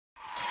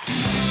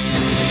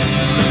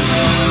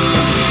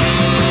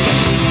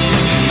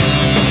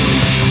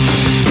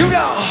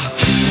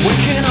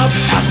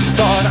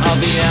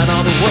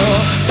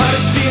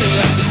feeling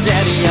like she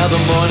said the other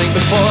morning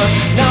before.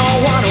 Now I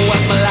wonder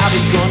what my life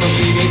is gonna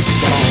be in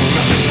stone.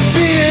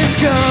 Beer's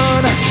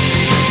gone.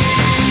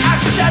 I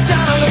sat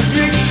down on the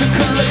street, took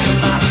a look at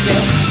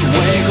myself. So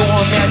where you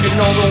going, man? You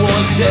know the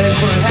woman said it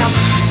for help.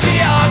 Say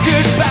our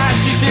goodbye,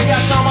 she think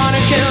got someone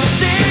who can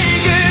say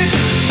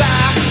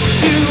goodbye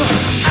to.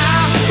 I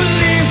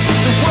believe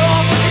the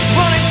world is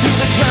running to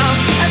the ground,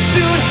 and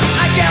soon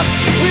I guess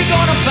we're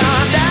gonna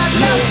find out.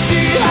 Let's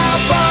see how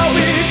far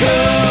we go.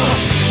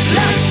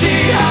 Let's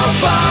see how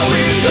far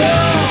we go.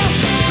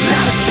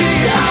 Let's see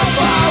how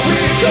far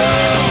we go.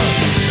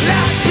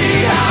 Let's see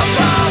how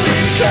far we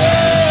go.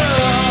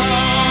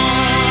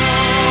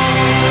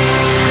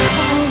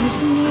 Always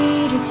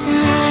needed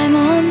time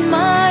on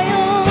my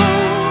own.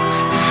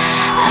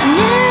 I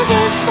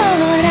never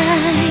thought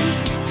I'd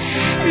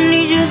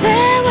need you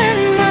there when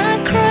I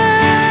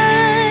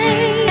cry.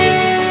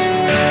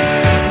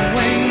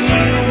 When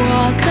you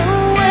walk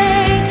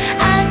away,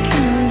 I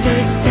count the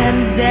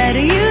steps that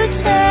you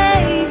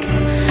take.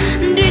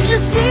 Did you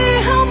see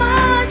how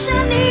much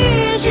I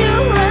need you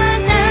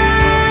right now?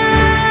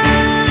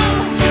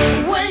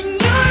 When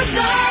you're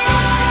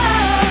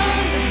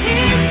gone, the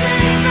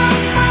pieces of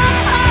my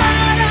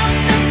heart are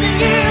missing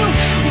you.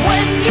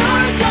 When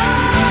you're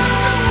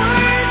gone, the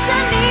words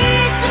I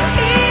need to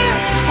hear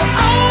will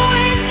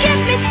always get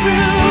me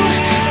through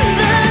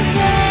the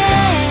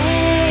day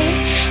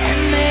and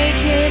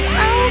make it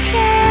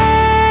okay.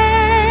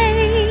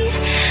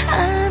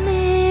 I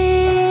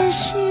miss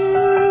you.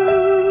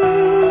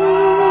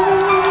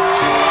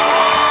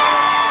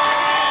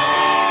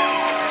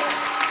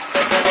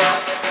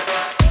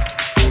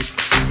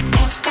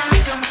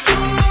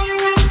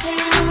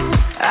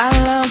 I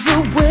love the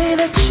way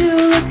that you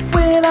look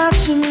without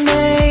your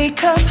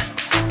makeup.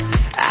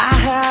 I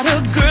had a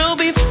girl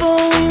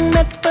before we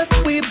met, but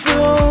we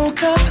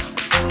broke up.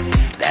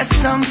 There's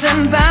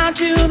something about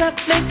you that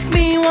makes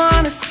me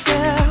wanna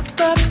step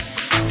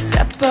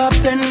up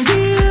and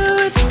be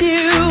with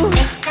you.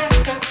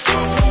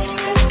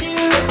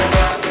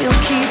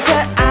 You'll keep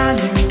that I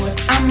know what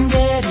I'm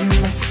getting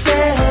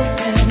myself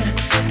in.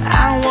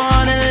 I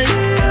wanna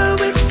live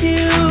with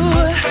you.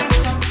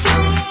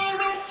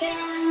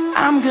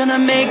 I'm gonna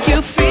make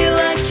you feel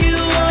like you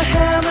are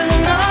heaven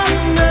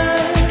on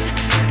earth.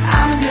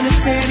 I'm gonna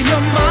save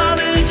your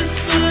mother just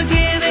for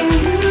giving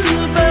you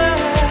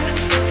birth.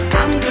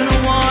 I'm gonna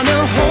wanna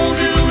hold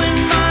you in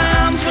my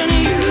arms when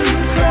you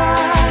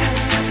cry,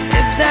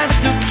 if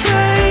that's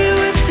okay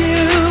with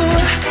you.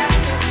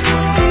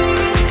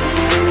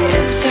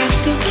 If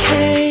that's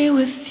okay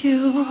with you.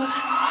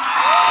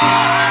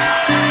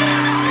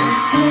 The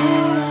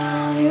smell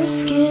of your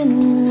skin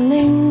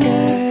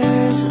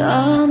lingers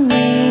on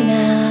me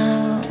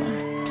now.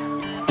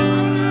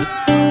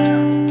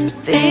 To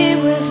be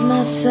with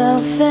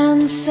myself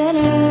and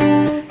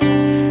center,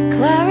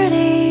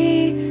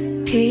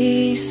 clarity,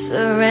 peace,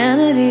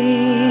 serenity.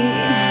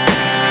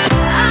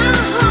 I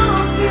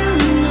hope you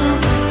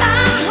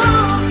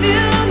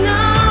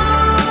know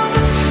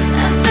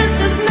that this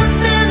has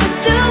nothing to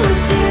do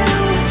with you.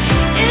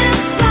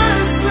 It's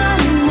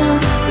personal,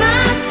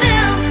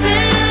 myself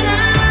and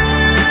I.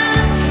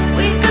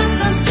 We got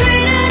some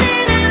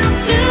straightening out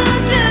to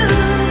do,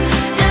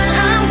 and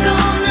I'm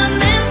gonna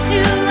miss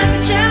you like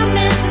a child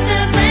misses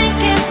their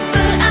blanket.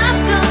 But I've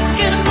got to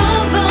get a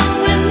move on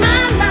with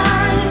my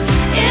life.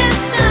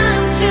 It's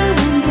time to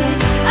be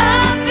a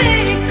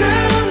big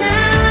girl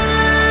now,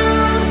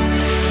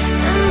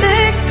 and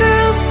big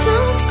girls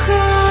don't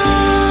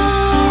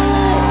cry.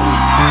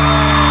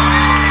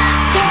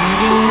 How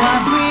do I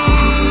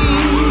breathe?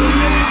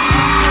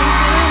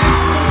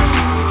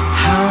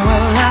 How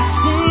will I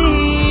see?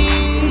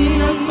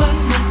 Above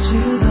me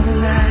to the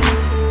light.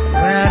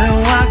 Where do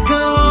I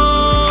go?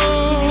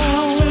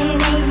 That's where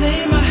I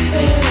lay my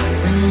head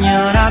when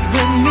you're not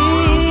with me.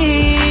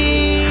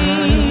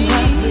 How do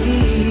I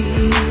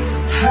breathe?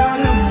 How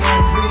do I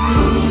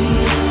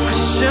breathe? I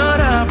should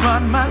have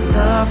brought my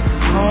love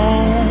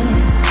home,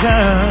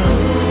 girl.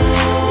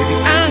 Baby,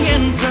 I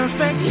ain't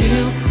perfect, you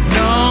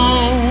know.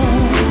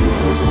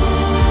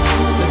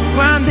 The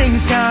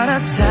grinding's got a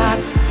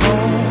tight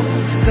hold.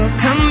 They'll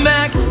come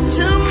back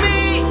to me,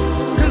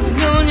 'cause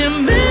girl, you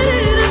made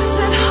it. I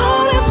said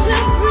harder to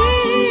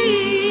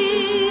breathe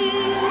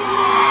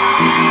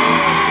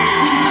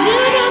when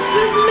you're not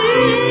with me.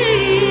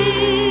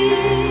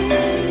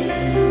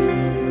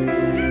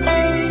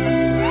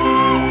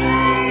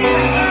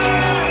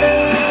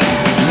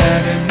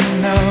 Let him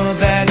know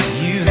that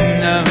you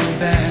know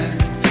that,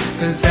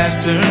 'cause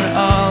after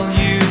all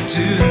you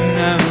do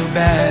know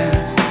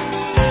best.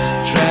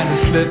 Trying to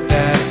slip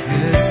past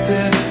his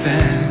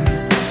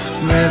defense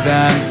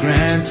without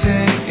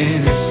granting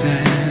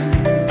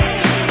innocence.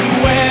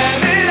 Where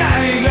did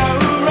I go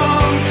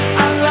wrong?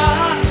 I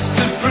lost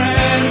a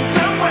friend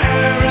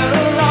somewhere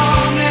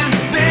along in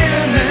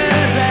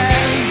business,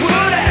 and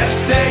would have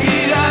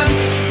stayed up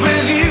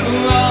with you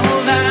all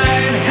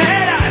night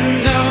had I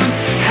known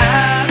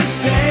how to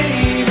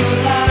save a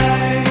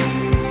life.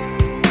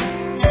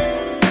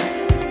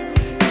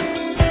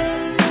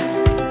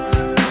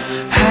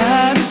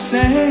 How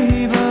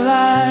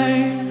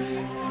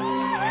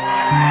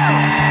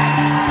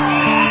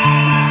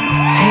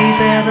Hey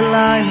there,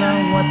 Delilah,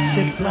 what's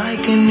it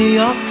like in New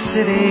York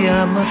City?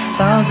 I'm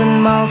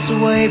 1,000 miles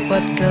away,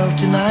 but girl,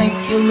 tonight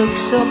you look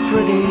so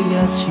pretty,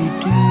 yes you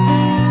do.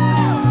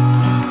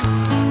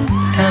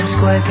 Times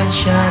Square can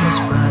shine as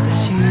bright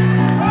as you,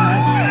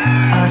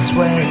 I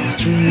swear it's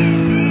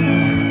true.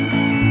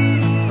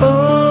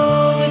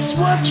 Oh, it's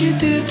what you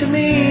do to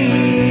me.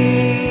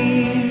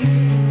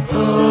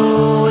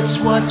 Oh, it's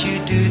what you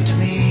do to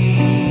me.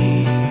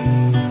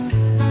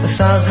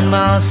 1,000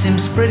 miles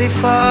seems pretty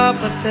far,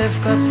 but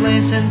they've got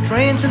planes and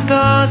trains and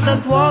cars.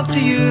 I'd walk to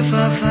you if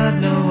I've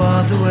had no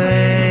other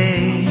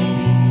way.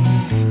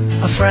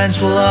 Our friends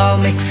will all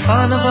make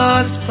fun of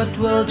us, but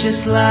we'll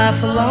just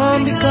laugh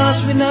along,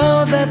 because we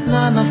know that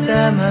none of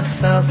them have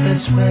felt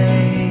this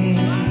way.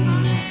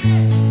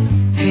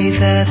 Hey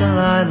there,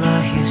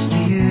 Delilah, here's to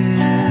you.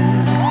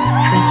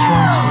 This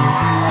one's for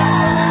you.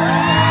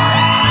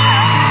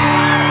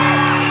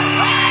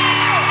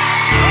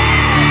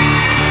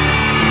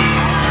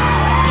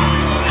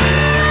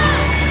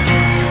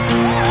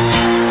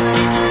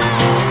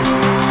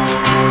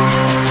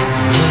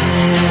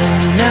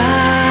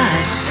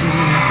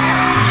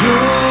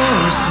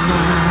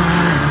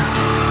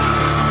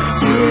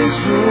 Tears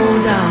roll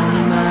down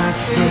my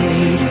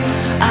face,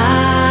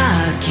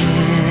 I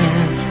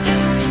can't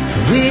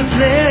replace,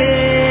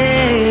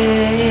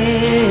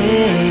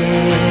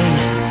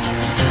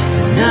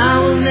 and I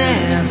will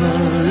never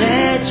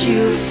let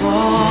you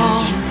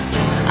fall.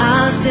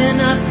 I'll stand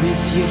up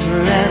with you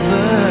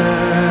forever.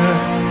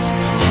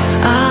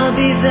 I'll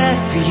be there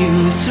for you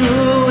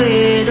through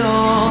it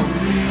all,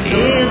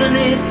 even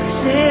if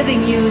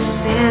saving you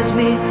sends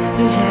me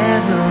to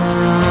heaven.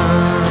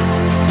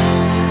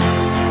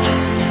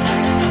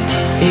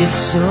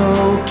 It's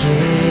okay,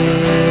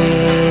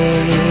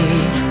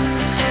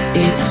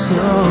 it's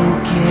okay,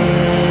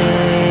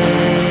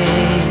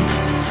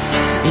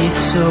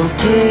 it's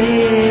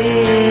okay,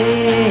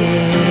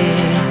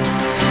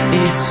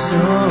 it's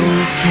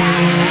okay.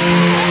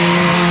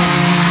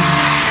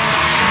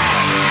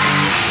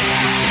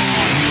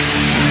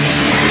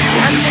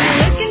 I've been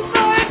looking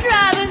for a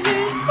driver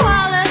who's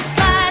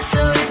qualified,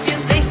 so if you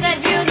think that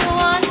you're the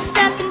one,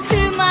 step into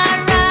my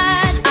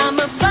ride. I'm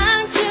a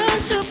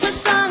fine-tuned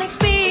supersonic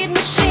speed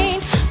machine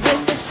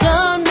with a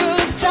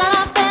sunroof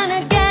top and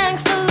a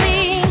gangster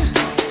lean.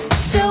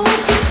 So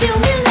if you feel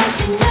me, let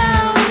me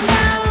know,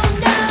 know,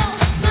 know.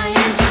 My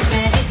engine's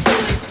ready to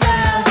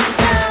explode,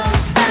 explode,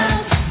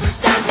 explode. So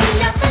start me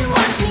up and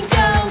watch me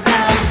go, go,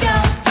 go.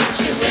 Get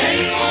you where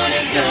you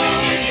wanna go,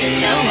 if you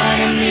know what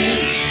I mean.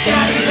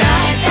 Got a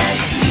ride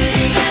that's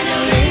smoother than a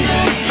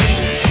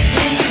limousine.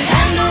 Can you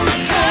handle the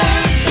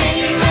curves? Can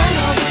you run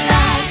all the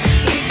lights?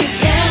 If you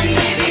can,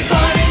 baby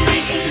boy, then we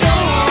can go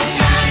all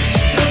night.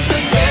 Goes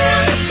from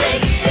 0 to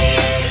 60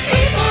 in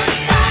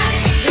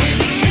 3.5.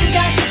 Baby, you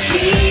got the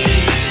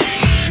keys.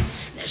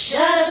 Now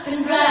shut up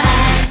and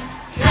drive,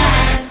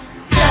 drive,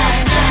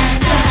 drive,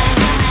 drive, drive.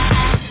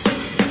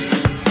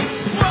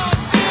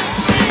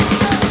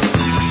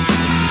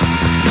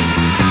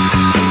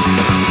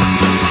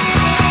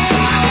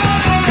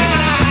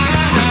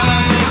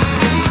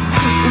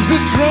 The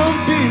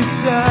trumpet's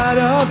out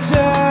of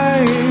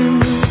time,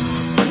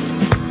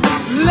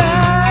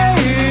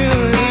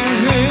 lying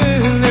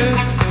in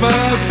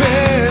my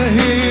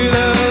bed,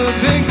 I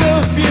think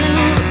of you,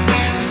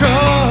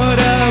 caught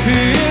up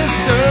in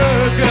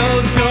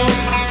circles.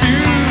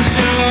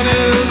 Confusion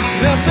is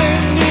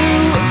nothing new.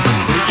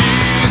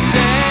 You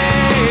say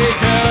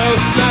go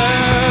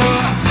slow,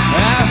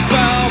 I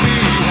fall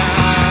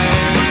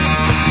behind.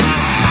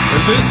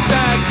 This I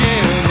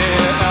can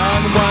hit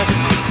on one.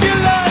 If you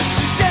lost,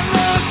 you can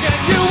look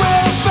and you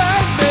will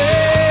find me.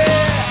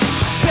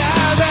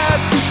 Time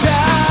after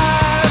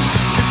time.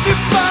 If you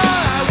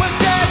fall, I will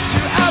get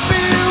you. I'll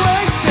be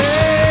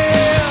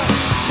waiting.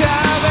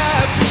 Time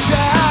after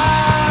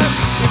time.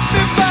 If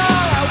you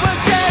fall, I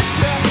will get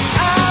you.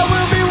 I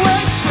will be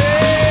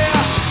waiting.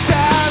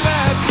 Time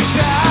after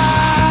time.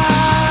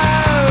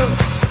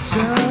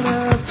 Time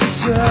after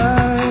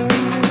time.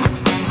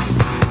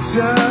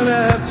 Time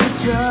after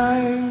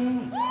time.